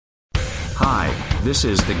Hi, this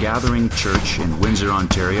is The Gathering Church in Windsor,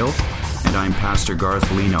 Ontario, and I'm Pastor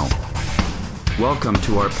Garth Leno. Welcome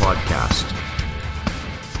to our podcast.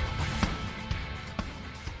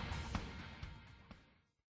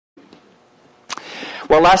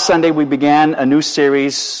 Well, last Sunday we began a new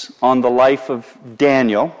series on the life of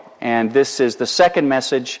Daniel, and this is the second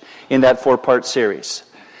message in that four-part series.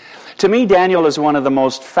 To me, Daniel is one of the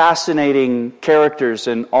most fascinating characters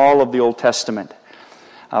in all of the Old Testament.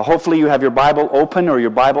 Hopefully you have your Bible open or your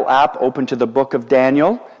Bible app open to the book of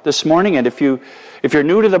Daniel this morning. And if you're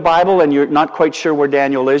new to the Bible and you're not quite sure where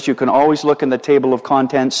Daniel is, you can always look in the table of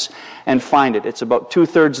contents and find it. It's about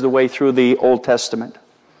 2/3 of the way through the Old Testament.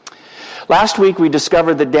 Last week we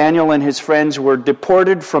discovered that Daniel and his friends were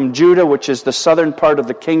deported from Judah, which is the southern part of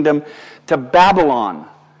the kingdom, to Babylon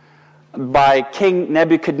by King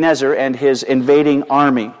Nebuchadnezzar and his invading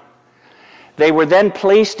army. They were then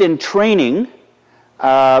placed in training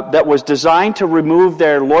that was designed to remove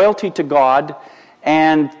their loyalty to God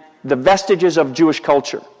and the vestiges of Jewish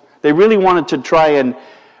culture. They really wanted to try and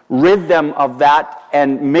rid them of that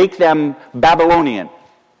and make them Babylonian.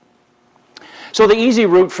 So the easy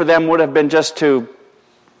route for them would have been just to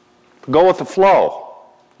go with the flow.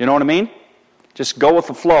 You know what I mean? Just go with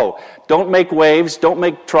the flow. Don't make waves, don't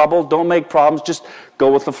make trouble, don't make problems, just go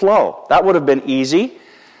with the flow. That would have been easy.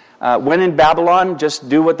 When in Babylon, just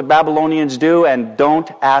do what the Babylonians do and don't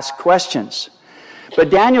ask questions.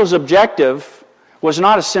 But Daniel's objective was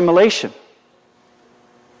not assimilation.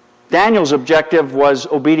 Daniel's objective was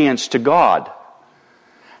obedience to God.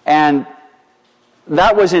 And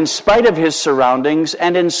that was in spite of his surroundings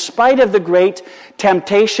and in spite of the great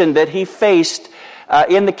temptation that he faced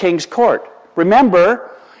in the king's court.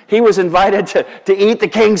 Remember, he was invited to eat the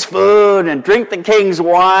king's food and drink the king's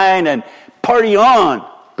wine and party on,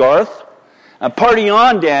 Garth. Party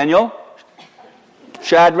on, Daniel.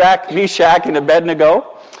 Shadrach, Meshach, and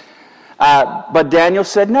Abednego. But Daniel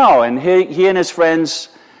said no, and he and his friends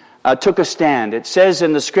took a stand. It says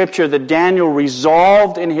in the scripture that Daniel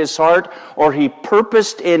resolved in his heart, or he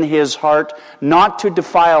purposed in his heart, not to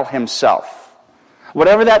defile himself.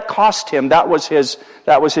 Whatever that cost him, that was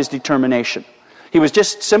his determination. He was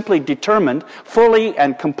just simply determined, fully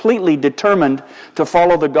and completely determined to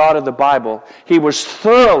follow the God of the Bible. He was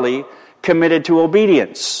thoroughly committed to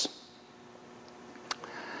obedience.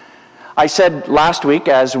 I said last week,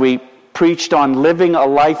 as we preached on living a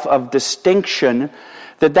life of distinction,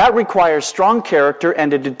 that requires strong character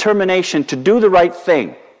and a determination to do the right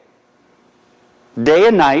thing. Day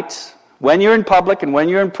and night, when you're in public and when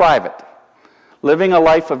you're in private. Living a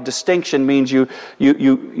life of distinction means you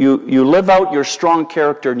live out your strong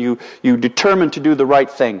character and you determine to do the right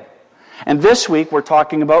thing. And this week we're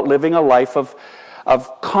talking about living a life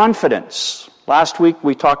of confidence. Last week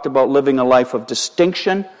we talked about living a life of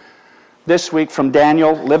distinction. This week from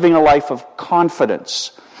Daniel, living a life of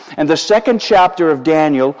confidence. And the second chapter of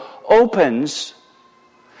Daniel opens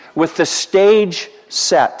with the stage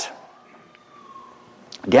set.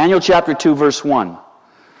 Daniel chapter 2 verse 1.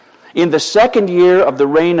 In the second year of the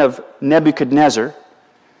reign of Nebuchadnezzar,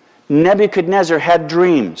 Nebuchadnezzar had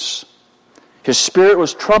dreams. His spirit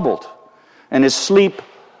was troubled, and his sleep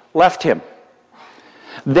left him.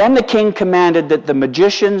 Then the king commanded that the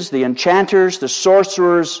magicians, the enchanters, the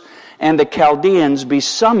sorcerers, and the Chaldeans be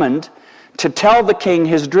summoned to tell the king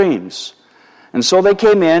his dreams. And so they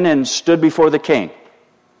came in and stood before the king.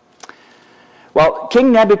 Well,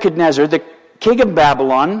 King Nebuchadnezzar, the king of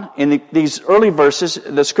Babylon, in these early verses,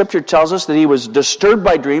 the scripture tells us that he was disturbed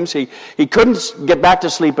by dreams. He couldn't get back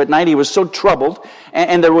to sleep at night. He was so troubled.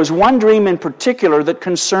 And there was one dream in particular that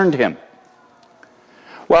concerned him.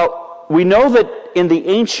 Well, we know that in the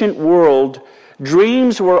ancient world,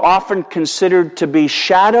 dreams were often considered to be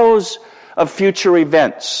shadows of future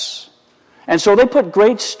events. And so they put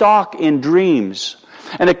great stock in dreams.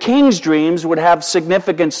 And a king's dreams would have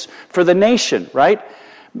significance for the nation, right?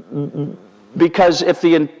 Because if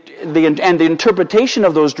the interpretation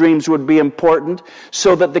of those dreams would be important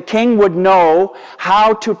so that the king would know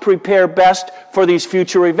how to prepare best for these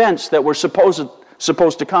future events that were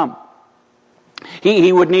supposed to come.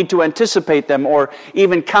 He would need to anticipate them or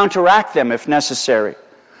even counteract them if necessary.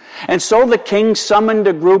 And so the king summoned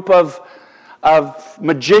a group of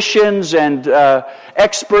magicians and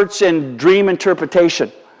experts in dream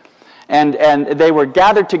interpretation. And they were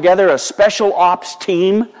gathered together, a special ops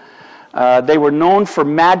team. They were known for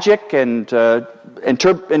magic and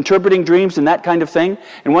interpreting dreams and that kind of thing.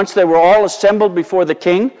 And once they were all assembled before the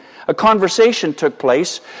king, a conversation took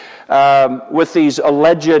place with these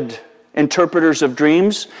alleged interpreters of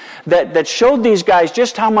dreams that showed these guys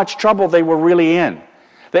just how much trouble they were really in.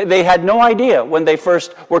 They had no idea when they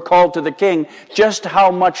first were called to the king just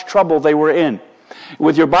how much trouble they were in.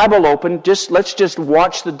 With your Bible open, let's just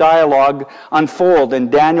watch the dialogue unfold in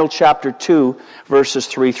Daniel chapter 2, verses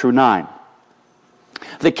 3 through 9.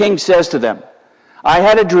 The king says to them, "I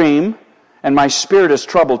had a dream, and my spirit is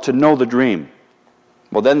troubled to know the dream."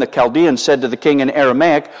 Well, then the Chaldean said to the king in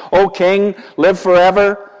Aramaic, "O king, live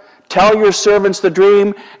forever. Tell your servants the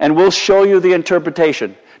dream, and we'll show you the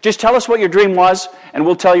interpretation." Just tell us what your dream was, and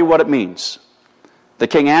we'll tell you what it means. The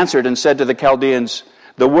king answered and said to the Chaldeans,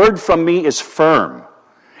 "The word from me is firm.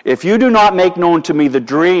 If you do not make known to me the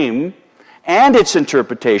dream and its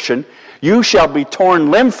interpretation, you shall be torn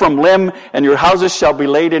limb from limb, and your houses shall be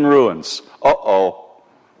laid in ruins." Uh-oh.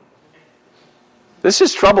 This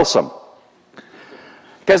is troublesome.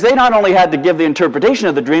 Because they not only had to give the interpretation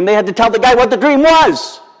of the dream, they had to tell the guy what the dream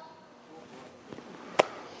was.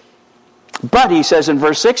 But, he says in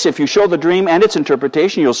verse 6, "If you show the dream and its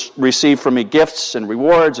interpretation, you'll receive from me gifts and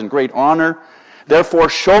rewards and great honor. Therefore,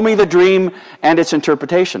 show me the dream and its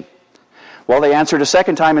interpretation." Well, they answered a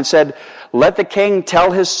second time and said, "Let the king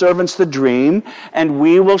tell his servants the dream, and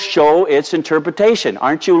we will show its interpretation."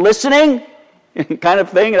 Aren't you listening? Kind of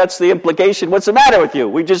thing. That's the implication. What's the matter with you?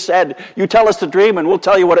 We just said, you tell us the dream, and we'll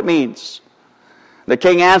tell you what it means. The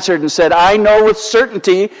king answered and said, "I know with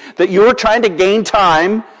certainty that you are trying to gain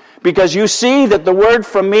time, because you see that the word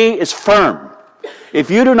from me is firm. If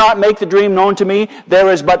you do not make the dream known to me, there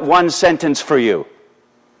is but one sentence for you.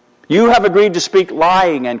 You have agreed to speak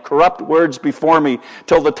lying and corrupt words before me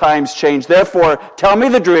till the times change. Therefore, tell me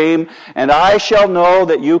the dream, and I shall know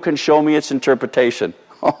that you can show me its interpretation."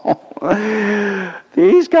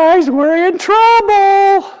 These guys were in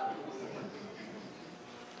trouble.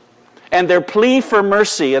 And their plea for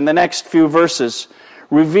mercy in the next few verses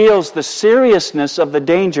reveals the seriousness of the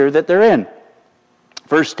danger that they're in.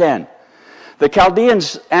 Verse 10. The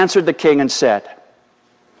Chaldeans answered the king and said,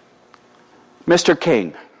 "Mr.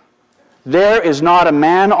 King, there is not a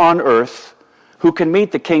man on earth who can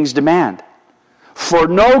meet the king's demand. For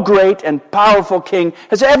no great and powerful king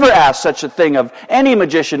has ever asked such a thing of any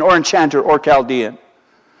magician or enchanter or Chaldean.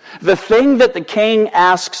 The thing that the king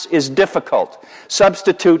asks is difficult."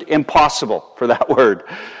 Substitute impossible for that word.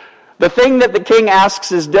 The thing that the king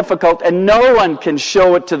asks is difficult, and no one can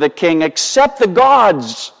show it to the king except the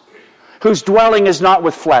gods, whose dwelling is not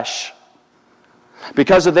with flesh.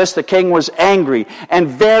 Because of this, the king was angry and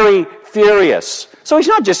very furious. So he's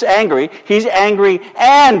not just angry, he's angry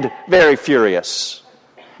and very furious.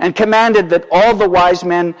 And commanded that all the wise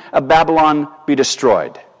men of Babylon be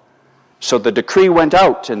destroyed. So the decree went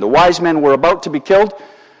out, and the wise men were about to be killed,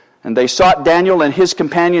 and they sought Daniel and his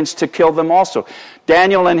companions to kill them also.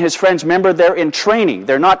 Daniel and his friends, remember, they're in training.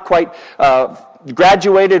 They're not quite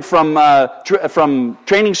graduated from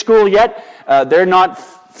training school yet. They're not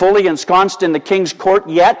fully ensconced in the king's court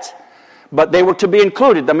yet, but they were to be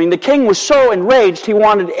included. I mean, the king was so enraged, he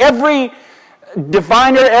wanted every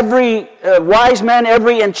diviner, every wise man,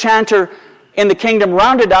 every enchanter in the kingdom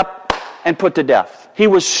rounded up and put to death. He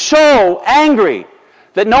was so angry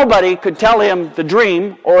that nobody could tell him the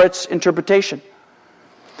dream or its interpretation.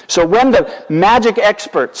 So when the magic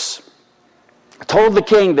experts told the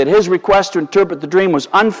king that his request to interpret the dream was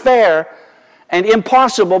unfair and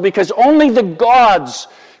impossible because only the gods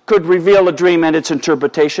could reveal a dream and its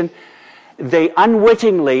interpretation, they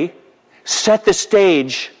unwittingly set the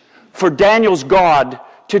stage for Daniel's God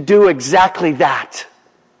to do exactly that.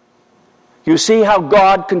 You see how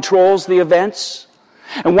God controls the events?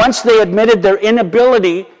 And once they admitted their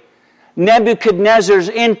inability, Nebuchadnezzar's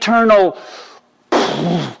internal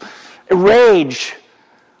rage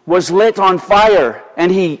was lit on fire,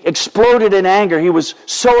 and he exploded in anger. He was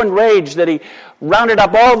so enraged that he rounded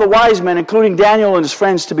up all the wise men, including Daniel and his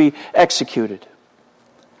friends, to be executed.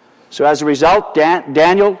 So as a result,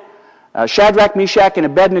 Daniel, Shadrach, Meshach, and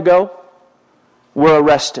Abednego were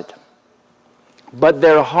arrested. But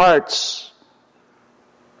their hearts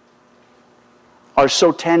are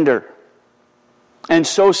so tender and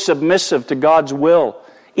so submissive to God's will,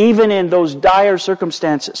 even in those dire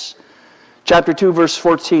circumstances. Chapter 2, verse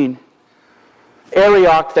 14.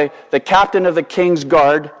 Arioch, the captain of the king's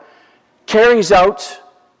guard, carries out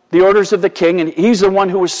the orders of the king, and he's the one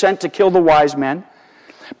who was sent to kill the wise men.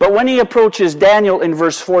 But when he approaches Daniel in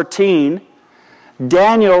verse 14,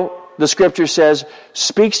 Daniel, the scripture says,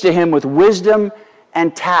 speaks to him with wisdom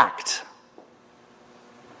and tact.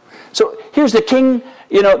 So here's the king,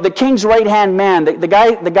 the king's right-hand man, the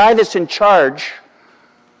guy that's in charge,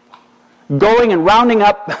 going and rounding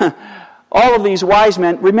up all of these wise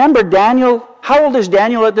men. Remember Daniel, how old is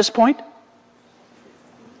Daniel at this point?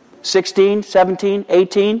 16, 17,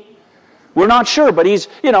 18? We're not sure, but he's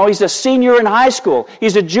a senior in high school.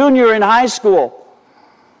 He's a junior in high school.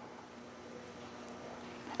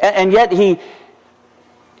 And yet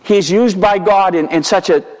he's used by God in such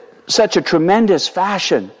a tremendous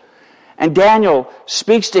fashion. And Daniel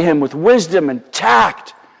speaks to him with wisdom and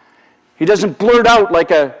tact. He doesn't blurt out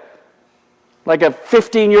like a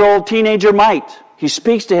 15-year-old teenager might. He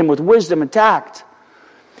speaks to him with wisdom and tact.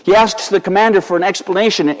 He asks the commander for an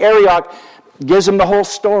explanation, and Arioch gives him the whole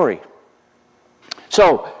story.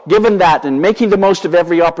 So, given that and making the most of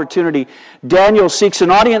every opportunity, Daniel seeks an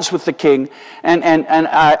audience with the king and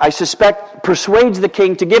I suspect persuades the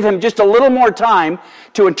king to give him just a little more time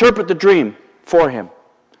to interpret the dream for him.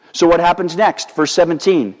 So what happens next? Verse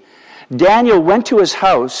 17. Daniel went to his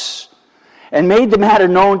house and made the matter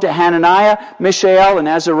known to Hananiah, Mishael, and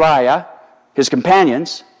Azariah, his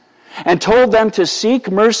companions, and told them to seek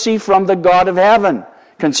mercy from the God of heaven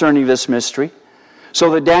concerning this mystery,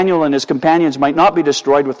 so that Daniel and his companions might not be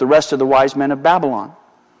destroyed with the rest of the wise men of Babylon.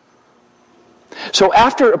 So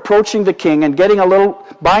after approaching the king and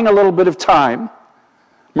buying a little bit of time,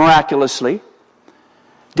 miraculously,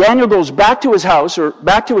 Daniel goes back to his house, or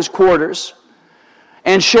back to his quarters,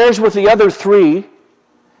 and shares with the other three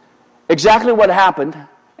exactly what happened.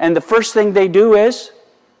 And the first thing they do is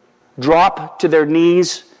drop to their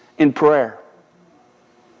knees in prayer.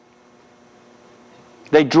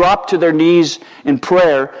 They drop to their knees in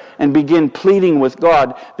prayer and begin pleading with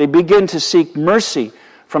God. They begin to seek mercy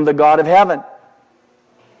from the God of heaven.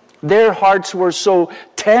 Their hearts were so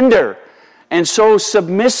tender and so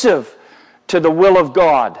submissive to the will of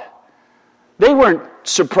God. They weren't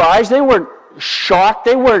surprised. They weren't shocked.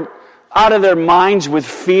 They weren't out of their minds with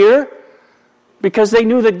fear, because they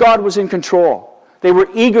knew that God was in control. They were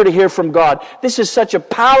eager to hear from God. This is such a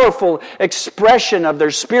powerful expression of their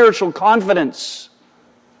spiritual confidence.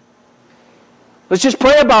 Let's just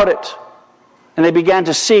pray about it. And they began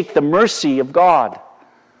to seek the mercy of God.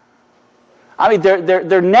 I mean,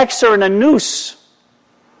 their necks are in a noose.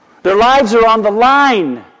 Their lives are on the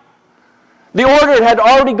line. The order had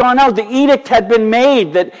already gone out. The edict had been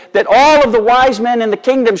made that all of the wise men in the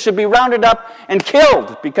kingdom should be rounded up and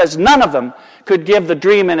killed, because none of them could give the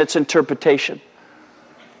dream and its interpretation.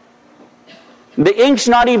 The ink's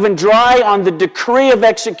not even dry on the decree of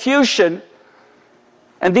execution,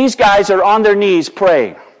 and these guys are on their knees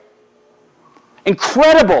praying.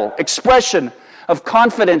 Incredible expression of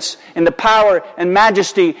confidence in the power and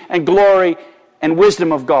majesty and glory and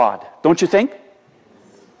wisdom of God. Don't you think?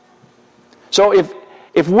 So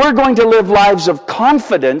if we're going to live lives of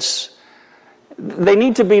confidence, they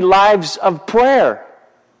need to be lives of prayer.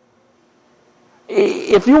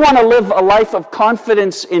 If you want to live a life of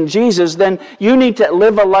confidence in Jesus, then you need to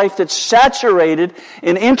live a life that's saturated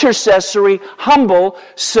in intercessory, humble,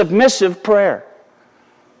 submissive prayer.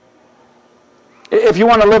 If you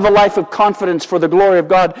want to live a life of confidence for the glory of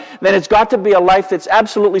God, then it's got to be a life that's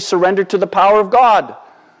absolutely surrendered to the power of God.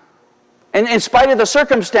 And in spite of the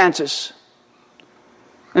circumstances,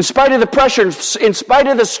 in spite of the pressure, in spite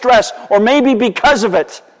of the stress, or maybe because of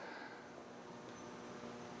it,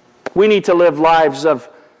 we need to live lives of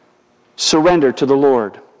surrender to the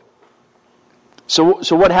Lord.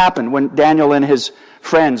 So what happened when Daniel and his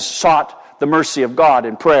friends sought the mercy of God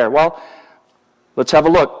in prayer? Well, let's have a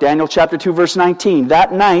look. Daniel chapter 2, verse 19.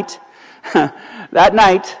 That night, the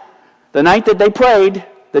night that they prayed,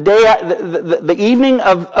 the evening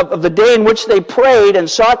of the day in which they prayed and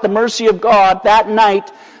sought the mercy of God, that night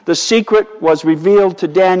the secret was revealed to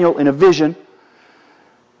Daniel in a vision.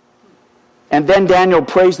 And then Daniel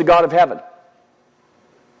praised the God of heaven.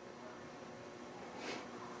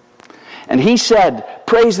 And he said,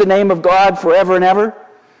 "Praise the name of God forever and ever,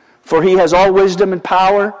 for he has all wisdom and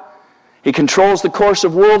power. He controls the course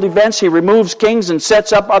of world events. He removes kings and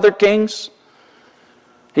sets up other kings.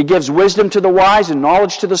 He gives wisdom to the wise and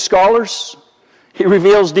knowledge to the scholars. He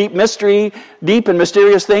reveals deep and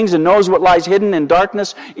mysterious things, and knows what lies hidden in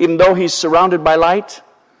darkness, even though he's surrounded by light.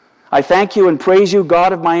 I thank you and praise you,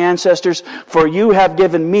 God of my ancestors, for you have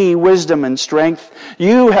given me wisdom and strength.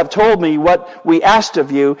 You have told me what we asked of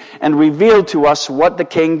you and revealed to us what the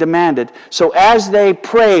king demanded." So as they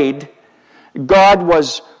prayed, God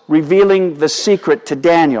was revealing the secret to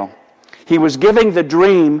Daniel. He was giving the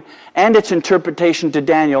dream and its interpretation to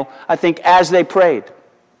Daniel, I think, as they prayed.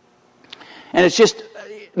 And it's just,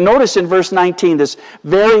 notice in verse 19, this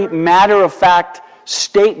very matter-of-fact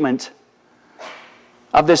statement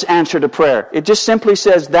of this answer to prayer. It just simply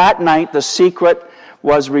says, that night the secret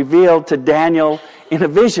was revealed to Daniel in a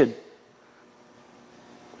vision.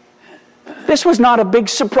 This was not a big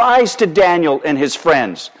surprise to Daniel and his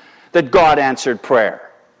friends that God answered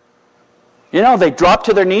prayer. They dropped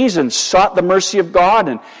to their knees and sought the mercy of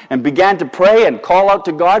God and began to pray and call out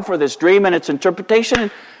to God for this dream and its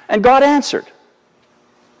interpretation, and God answered.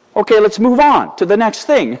 Okay, let's move on to the next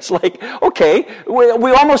thing. It's like, okay,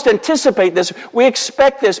 we almost anticipate this. We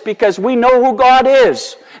expect this because we know who God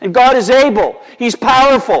is. And God is able. He's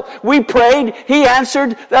powerful. We prayed. He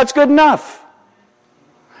answered. That's good enough.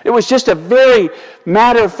 It was just a very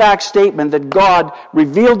matter-of-fact statement that God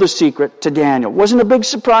revealed the secret to Daniel. It wasn't a big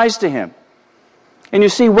surprise to him. And you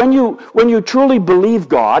see, when you truly believe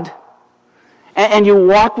God and you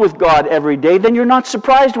walk with God every day, then you're not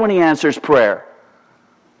surprised when He answers prayer.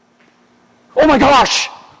 Oh my gosh!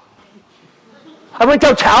 I went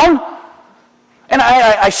downtown and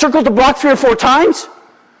I circled the block 3 or 4 times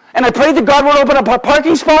and I prayed that God would open up a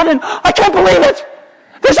parking spot, and I can't believe it!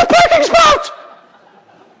 There's a parking spot!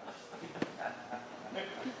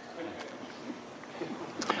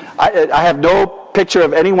 I have no picture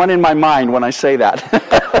of anyone in my mind when I say that.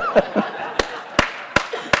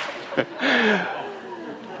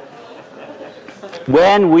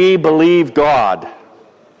 When we believe God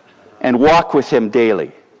and walk with Him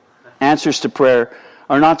daily, answers to prayer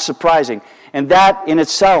are not surprising. And that in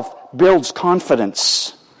itself builds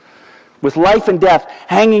confidence. With life and death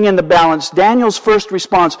hanging in the balance, Daniel's first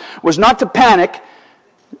response was not to panic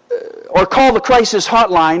or call the crisis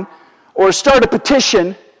hotline or start a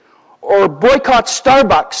petition or boycott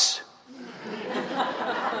Starbucks.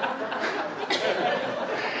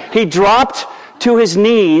 He dropped to his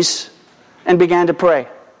knees and began to pray.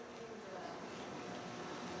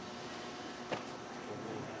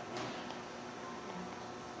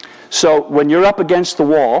 So when you're up against the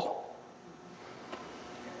wall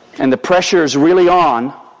and the pressure is really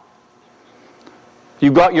on,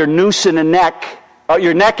 you've got your noose in a neck,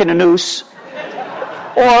 your neck in a noose,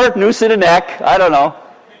 or noose in a neck, I don't know.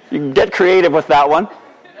 You can get creative with that one.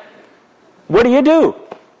 What do?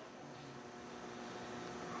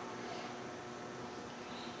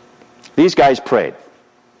 These guys prayed.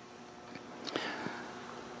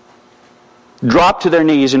 Dropped to their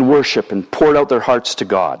knees in worship and poured out their hearts to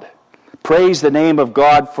God. Praise the name of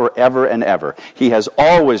God forever and ever. He has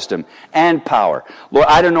all wisdom and power. Lord,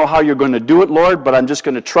 I don't know how you're going to do it, Lord, but I'm just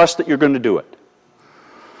going to trust that you're going to do it.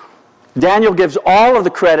 Daniel gives all of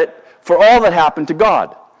the credit for all that happened to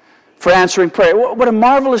God, for answering prayer. What a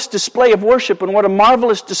marvelous display of worship, and what a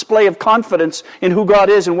marvelous display of confidence in who God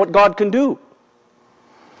is and what God can do.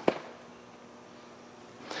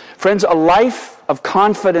 Friends, a life of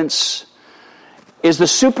confidence is the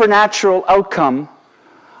supernatural outcome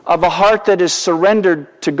of a heart that is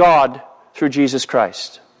surrendered to God through Jesus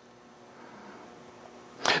Christ.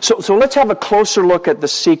 So let's have a closer look at the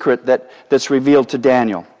secret that's revealed to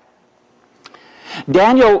Daniel.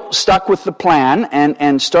 Daniel stuck with the plan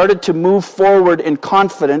and started to move forward in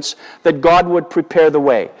confidence that God would prepare the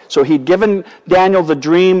way. So he'd given Daniel the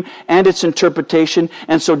dream and its interpretation,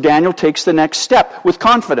 and so Daniel takes the next step with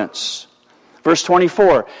confidence. Verse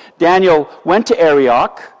 24, Daniel went to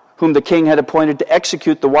Arioch, whom the king had appointed to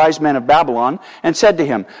execute the wise men of Babylon, and said to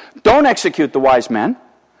him, "Don't execute the wise men.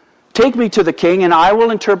 Take me to the king, and I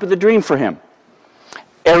will interpret the dream for him."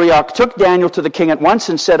 Arioch took Daniel to the king at once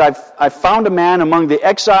and said, I've found a man among the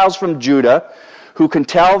exiles from Judah who can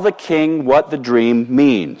tell the king what the dream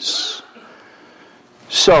means.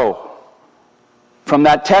 So, from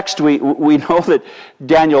that text, we know that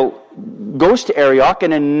Daniel goes to Arioch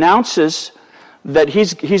and announces that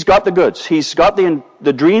he's got the goods. He's got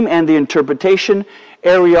the dream and the interpretation.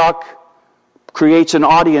 Arioch creates an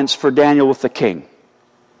audience for Daniel with the king.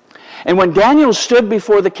 And when Daniel stood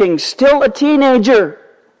before the king, still a teenager,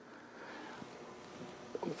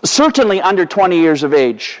 certainly under 20 years of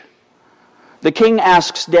age, the king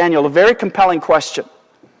asks Daniel a very compelling question.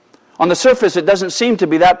 On the surface, it doesn't seem to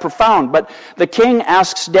be that profound, but the king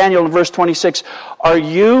asks Daniel in verse 26, "Are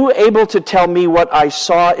you able to tell me what I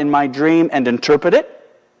saw in my dream and interpret it?"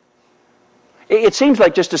 It seems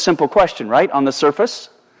like just a simple question, right, on the surface?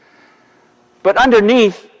 But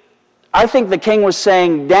underneath, I think the king was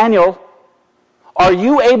saying, Daniel, are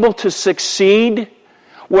you able to succeed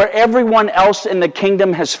where everyone else in the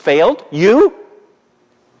kingdom has failed? You?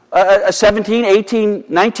 A 17, 18,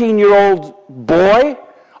 19-year-old boy?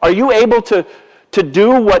 Are you able to do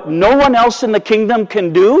what no one else in the kingdom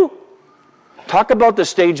can do? Talk about the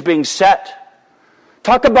stage being set.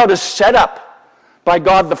 Talk about a setup by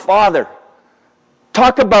God the Father.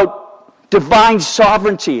 Talk about divine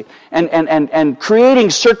sovereignty and creating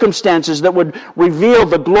circumstances that would reveal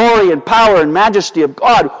the glory and power and majesty of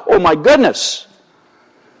God. Oh my goodness.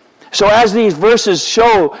 So as these verses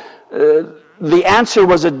show, the answer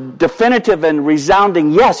was a definitive and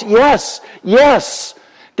resounding yes, yes, yes.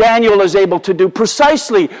 Daniel is able to do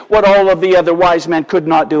precisely what all of the other wise men could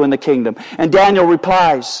not do in the kingdom. And Daniel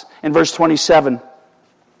replies in verse 27,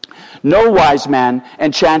 "No wise man,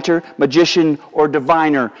 enchanter, magician, or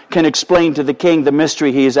diviner can explain to the king the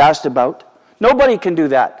mystery he is asked about." Nobody can do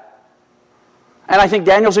that. And I think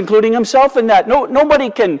Daniel's including himself in that. Nobody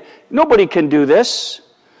can do this.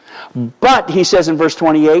 But, he says in verse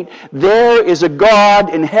 28, there is a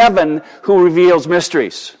God in heaven who reveals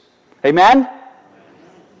mysteries. Amen?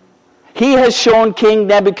 He has shown King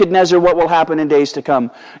Nebuchadnezzar what will happen in days to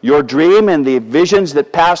come. Your dream and the visions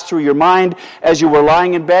that passed through your mind as you were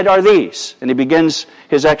lying in bed are these. And he begins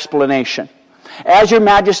his explanation. As your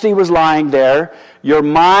majesty was lying there, your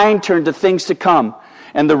mind turned to things to come.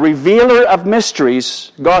 And the revealer of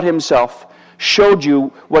mysteries, God himself, showed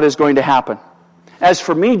you what is going to happen. As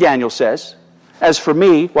for me, Daniel says, as for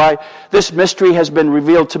me, why, this mystery has been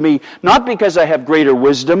revealed to me, not because I have greater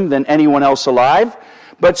wisdom than anyone else alive,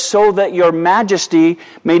 but so that your majesty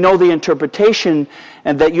may know the interpretation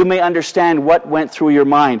and that you may understand what went through your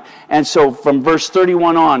mind. And so from verse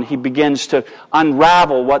 31 on, he begins to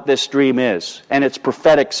unravel what this dream is and its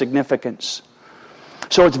prophetic significance.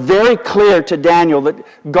 So it's very clear to Daniel that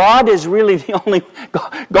God is really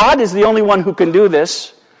God is the only one who can do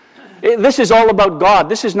this. This is all about God.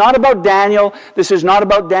 This is not about Daniel. This is not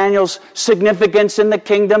about Daniel's significance in the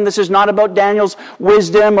kingdom. This is not about Daniel's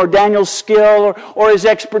wisdom or Daniel's skill or his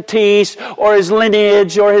expertise or his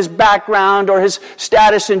lineage or his background or his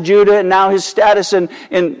status in Judah and now his status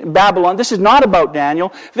in Babylon. This is not about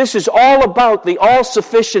Daniel. This is all about the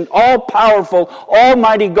all-sufficient, all-powerful,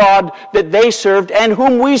 almighty God that they served and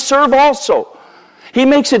whom we serve also. He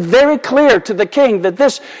makes it very clear to the king that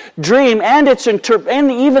this dream and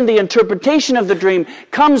even the interpretation of the dream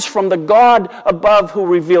comes from the God above who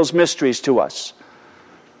reveals mysteries to us.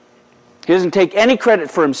 He doesn't take any credit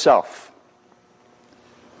for himself.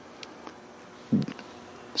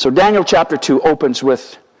 So Daniel chapter 2 opens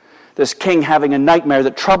with this king having a nightmare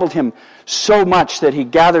that troubled him so much that he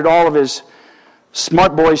gathered all of his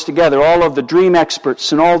smart boys together, all of the dream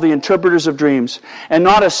experts and all the interpreters of dreams. And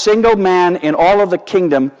not a single man in all of the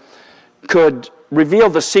kingdom could reveal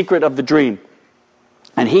the secret of the dream.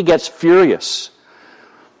 And he gets furious.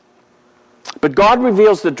 But God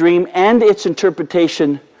reveals the dream and its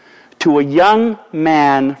interpretation to a young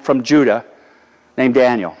man from Judah named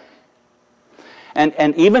Daniel.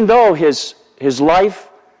 And even though his life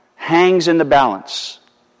hangs in the balance,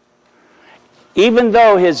 even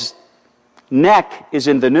though his neck is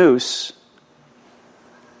in the noose,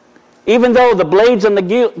 even though the blades on the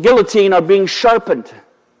guillotine are being sharpened,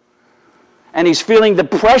 and he's feeling the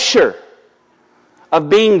pressure of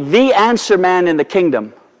being the answer man in the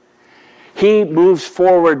kingdom, he moves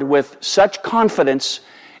forward with such confidence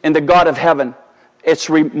in the God of heaven. It's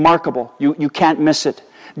remarkable. You can't miss it.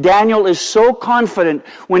 Daniel is so confident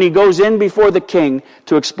when he goes in before the king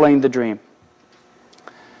to explain the dream.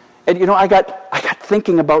 And I got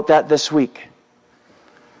thinking about that this week.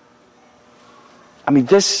 I mean,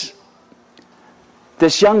 this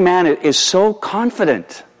young man is so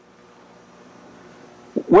confident.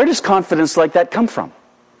 Where does confidence like that come from?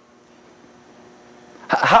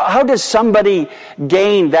 How does somebody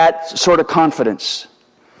gain that sort of confidence?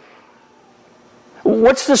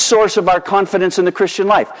 What's the source of our confidence in the Christian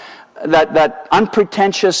life? That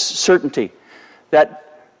unpretentious certainty, that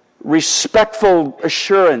respectful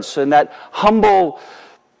assurance, and that humble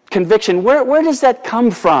conviction. Where does that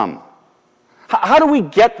come from? How do we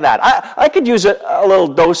get that? I could use a little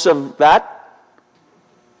dose of that.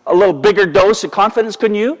 A little bigger dose of confidence,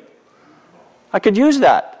 couldn't you? I could use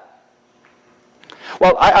that.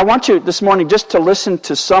 Well, I want you this morning just to listen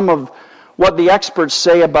to some of what the experts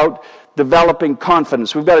say about developing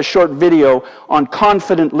confidence. We've got a short video on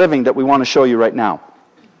confident living that we want to show you right now.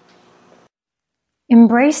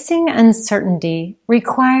 Embracing uncertainty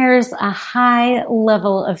requires a high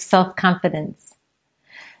level of self-confidence.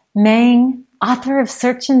 Mang, author of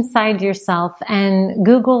Search Inside Yourself and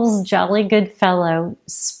Google's Jolly Good Fellow,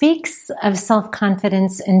 speaks of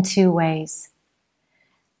self-confidence in two ways.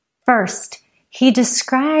 First, he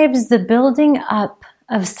describes the building up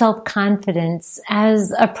of self-confidence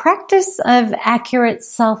as a practice of accurate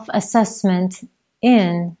self-assessment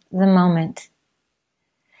in the moment.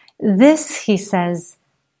 This, he says,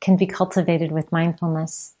 can be cultivated with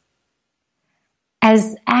mindfulness.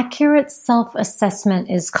 As accurate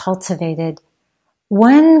self-assessment is cultivated,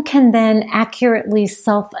 one can then accurately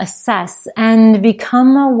self-assess and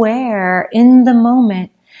become aware in the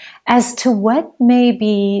moment as to what may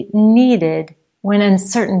be needed when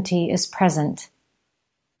uncertainty is present.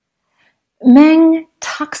 Meng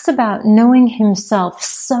talks about knowing himself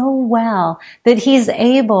so well that he's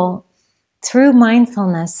able, through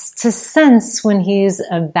mindfulness, to sense when he's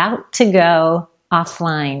about to go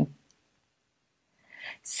offline.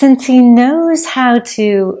 Since he knows how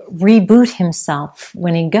to reboot himself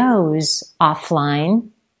when he goes offline,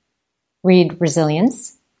 read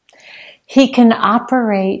resilience, he can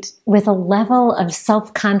operate with a level of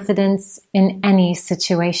self-confidence in any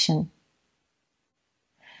situation.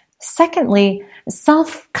 Secondly,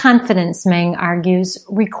 self-confidence, Meng argues,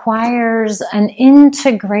 requires an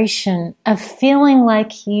integration of feeling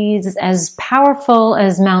like he's as powerful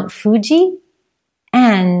as Mount Fuji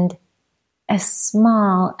and as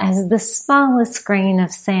small as the smallest grain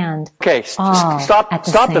of sand. Okay, stop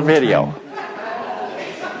the video.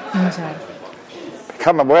 Enjoy.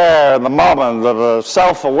 Become aware of the moment of the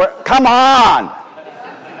self-aware. Come on!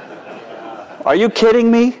 Are you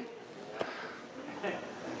kidding me?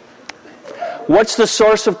 What's the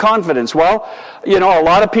source of confidence? Well, a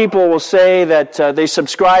lot of people will say that they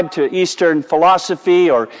subscribe to Eastern philosophy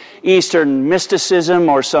or Eastern mysticism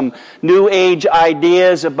or some New Age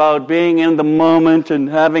ideas about being in the moment and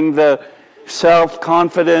having the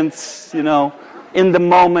self-confidence, in the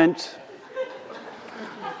moment.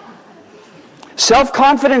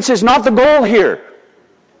 Self-confidence is not the goal here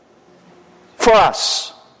for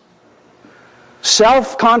us.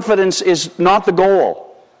 Self-confidence is not the goal.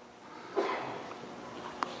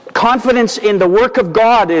 Confidence in the work of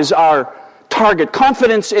God is our target.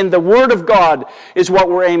 Confidence in the Word of God is what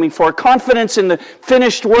we're aiming for. Confidence in the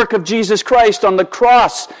finished work of Jesus Christ on the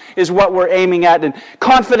cross is what we're aiming at. And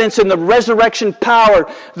confidence in the resurrection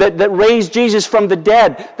power that raised Jesus from the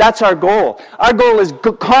dead, that's our goal. Our goal is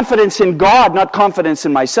confidence in God, not confidence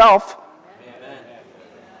in myself.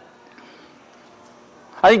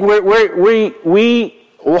 I think we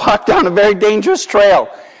walk down a very dangerous trail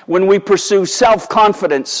when we pursue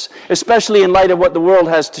self-confidence, especially in light of what the world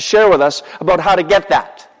has to share with us about how to get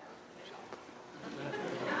that.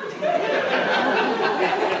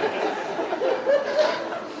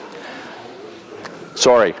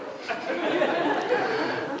 Sorry.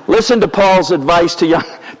 Listen to Paul's advice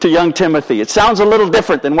to young Timothy. It sounds a little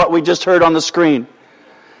different than what we just heard on the screen.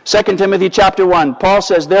 2 Timothy chapter 1, Paul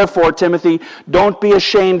says, "Therefore, Timothy, don't be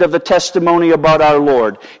ashamed of the testimony about our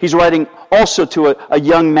Lord." He's writing also to a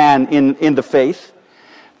young man in the faith.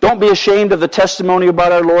 "Don't be ashamed of the testimony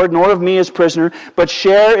about our Lord, nor of me as prisoner, but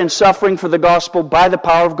share in suffering for the gospel by the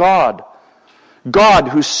power of God. God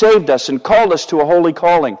who saved us and called us to a holy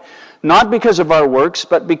calling, not because of our works,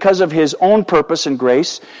 but because of His own purpose and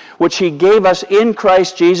grace, which He gave us in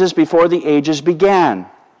Christ Jesus before the ages began,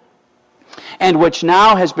 and which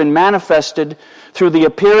now has been manifested through the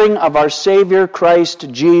appearing of our Savior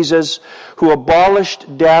Christ Jesus, who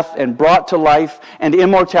abolished death and brought to life and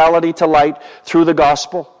immortality to light through the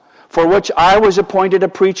gospel, for which I was appointed a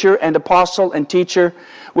preacher and apostle and teacher,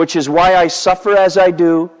 which is why I suffer as I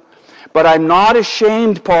do. But I'm not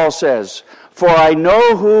ashamed," Paul says, "for I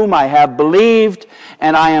know whom I have believed,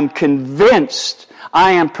 and I am convinced,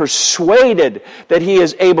 I am persuaded that He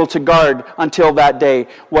is able to guard until that day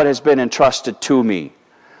what has been entrusted to me.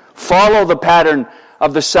 Follow the pattern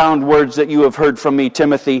of the sound words that you have heard from me,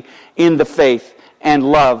 Timothy, in the faith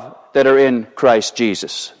and love that are in Christ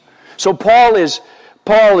Jesus." So Paul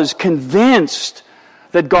is convinced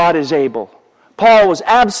that God is able. Paul was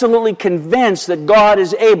absolutely convinced that God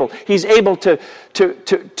is able. He's able to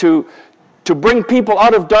bring people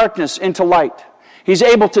out of darkness into light. He's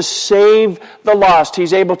able to save the lost.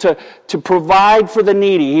 He's able to provide for the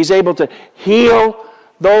needy. He's able to heal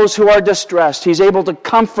those who are distressed. He's able to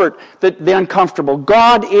comfort the uncomfortable.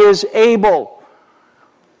 God is able.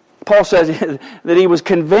 Paul says that he was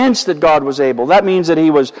convinced that God was able. That means that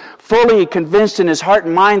he was fully convinced in his heart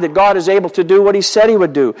and mind that God is able to do what He said He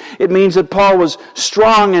would do. It means that Paul was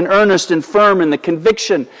strong and earnest and firm in the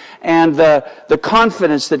conviction and the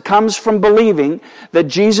confidence that comes from believing that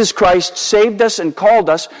Jesus Christ saved us and called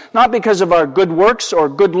us, not because of our good works or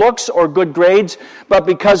good looks or good grades, but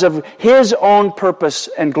because of His own purpose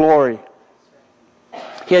and glory.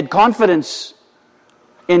 He had confidence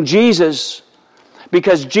in Jesus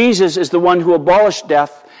because Jesus is the one who abolished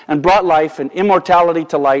death and brought life and immortality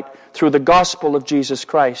to light through the gospel of Jesus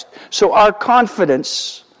Christ. So our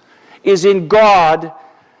confidence is in God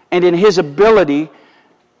and in His ability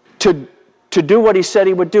to do what He said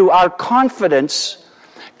He would do. Our confidence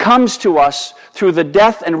comes to us through the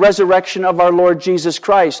death and resurrection of our Lord Jesus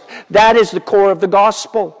Christ. That is the core of the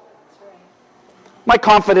gospel. My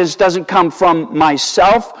confidence doesn't come from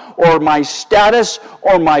myself or my status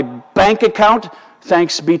or my bank account.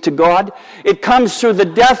 Thanks be to God. It comes through the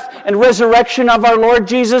death and resurrection of our Lord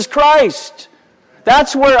Jesus Christ.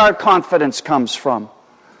 That's where our confidence comes from.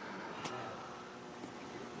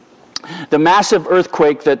 The massive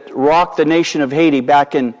earthquake that rocked the nation of Haiti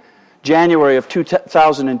back in January of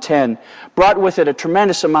 2010 brought with it a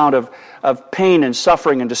tremendous amount of pain and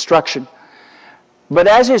suffering and destruction. But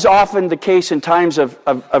as is often the case in times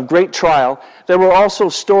of great trial, there were also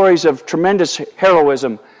stories of tremendous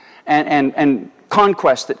heroism and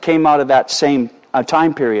conquest that came out of that same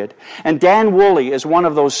time period. And Dan Woolley is one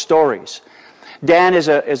of those stories. Dan is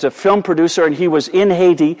a film producer, and he was in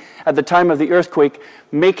Haiti at the time of the earthquake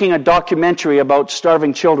making a documentary about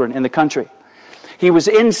starving children in the country. He was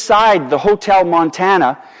inside the Hotel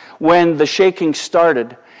Montana when the shaking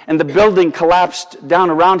started, and the building collapsed down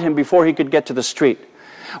around him before he could get to the street.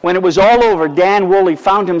 When it was all over, Dan Woolley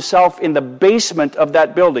found himself in the basement of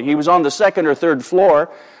that building. He was on the second or third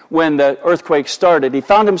floor when the earthquake started. He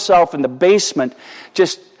found himself in the basement,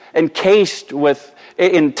 just encased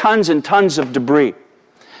in tons and tons of debris.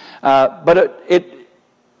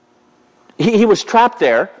 He was trapped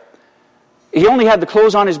there. He only had the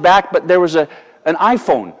clothes on his back, but there was an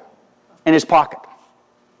iPhone in his pocket.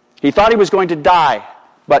 He thought he was going to die,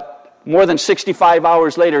 but more than 65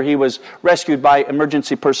 hours later, he was rescued by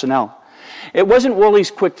emergency personnel. It wasn't Woolley's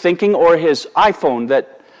quick thinking or his iPhone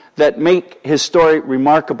that make his story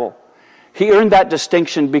remarkable. He earned that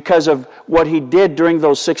distinction because of what he did during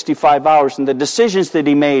those 65 hours and the decisions that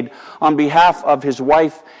he made on behalf of his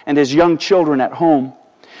wife and his young children at home.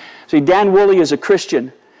 See, Dan Woolley is a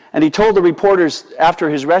Christian, and he told the reporters after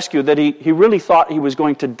his rescue that he really thought he was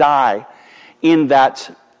going to die in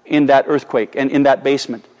that earthquake and in that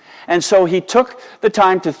basement. And so he took the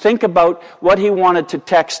time to think about what he wanted to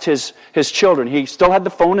text his children. He still had the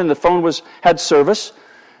phone, and the phone had service.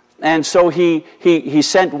 And so he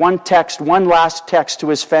sent one last text to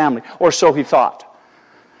his family, or so he thought.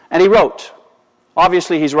 And he wrote,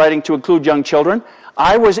 obviously he's writing to include young children,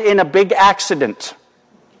 "I was in a big accident."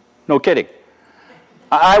 No kidding.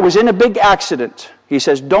 "I was in a big accident." He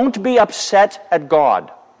says, "Don't be upset at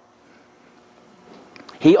God.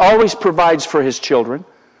 He always provides for his children,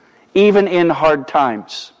 even in hard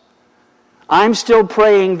times. I'm still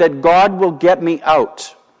praying that God will get me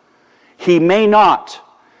out. He may not,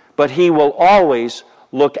 but He will always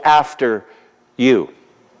look after you."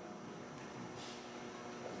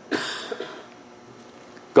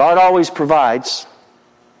 God always provides.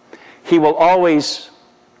 He will always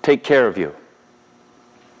take care of you.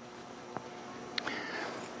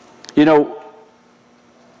 You know,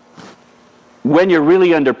 when you're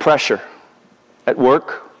really under pressure at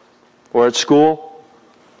work or at school,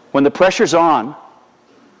 when the pressure's on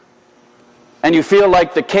and you feel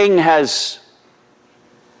like the king has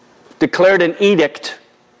declared an edict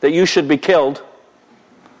that you should be killed,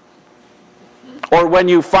 or when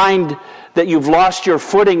you find that you've lost your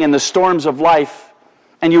footing in the storms of life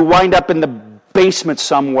and you wind up in the basement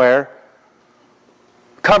somewhere,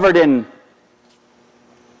 covered in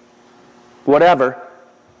whatever,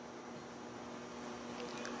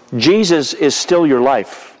 Jesus is still your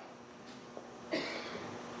life.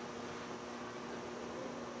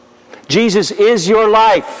 Jesus is your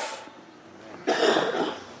life.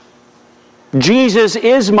 Jesus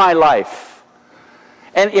is my life.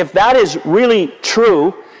 And if that is really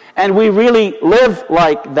true, and we really live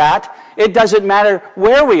like that, it doesn't matter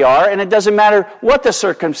where we are, and it doesn't matter what the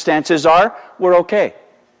circumstances are, we're okay.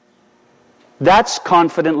 That's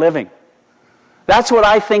confident living. That's what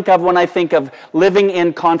I think of when I think of living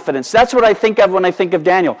in confidence. That's what I think of when I think of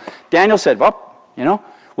Daniel. Daniel said,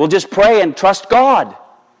 we'll just pray and trust God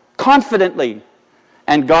confidently.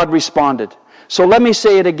 And God responded. So let me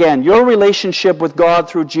say it again. Your relationship with God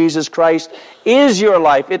through Jesus Christ is your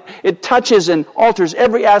life. It touches and alters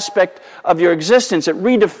every aspect of your existence. It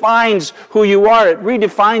redefines who you are. It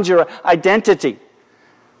redefines your identity.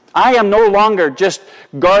 I am no longer just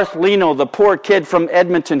Garth Leno, the poor kid from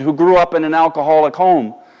Edmonton who grew up in an alcoholic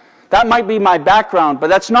home. That might be my background, but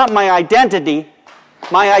that's not my identity.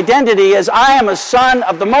 My identity is I am a son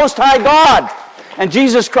of the Most High God, and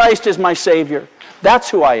Jesus Christ is my Savior. That's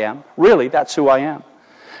who I am. Really, that's who I am.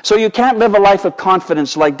 So you can't live a life of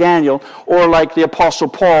confidence like Daniel, or like the Apostle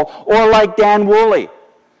Paul, or like Dan Woolley,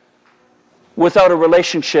 without a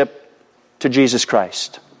relationship to Jesus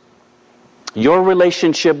Christ. Your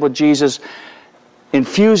relationship with Jesus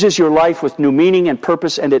infuses your life with new meaning and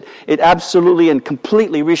purpose, and it absolutely and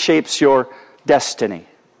completely reshapes your destiny.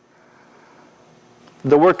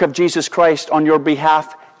 The work of Jesus Christ on your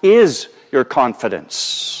behalf is your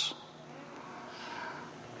confidence.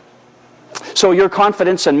 So your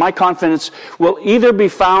confidence and my confidence will either be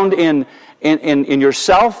found in in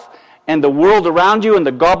yourself and the world around you and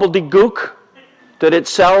the gobbledygook that it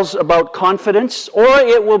sells about confidence, or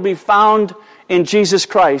it will be found in Jesus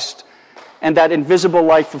Christ and that invisible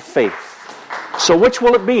life of faith. So which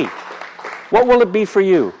will it be? What will it be for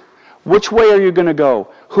you? Which way are you going to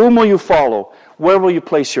go? Whom will you follow? Where will you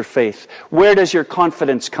place your faith? Where does your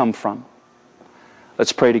confidence come from?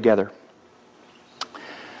 Let's pray together.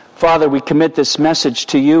 Father, we commit this message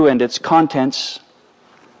to you and its contents.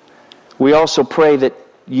 We also pray that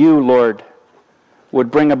you, Lord, would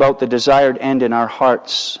bring about the desired end in our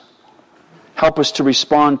hearts. Help us to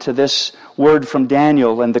respond to this word from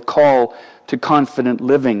Daniel and the call to confident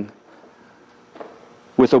living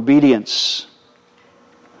with obedience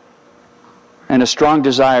and a strong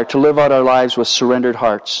desire to live out our lives with surrendered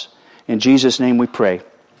hearts. In Jesus' name we pray.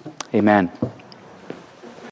 Amen.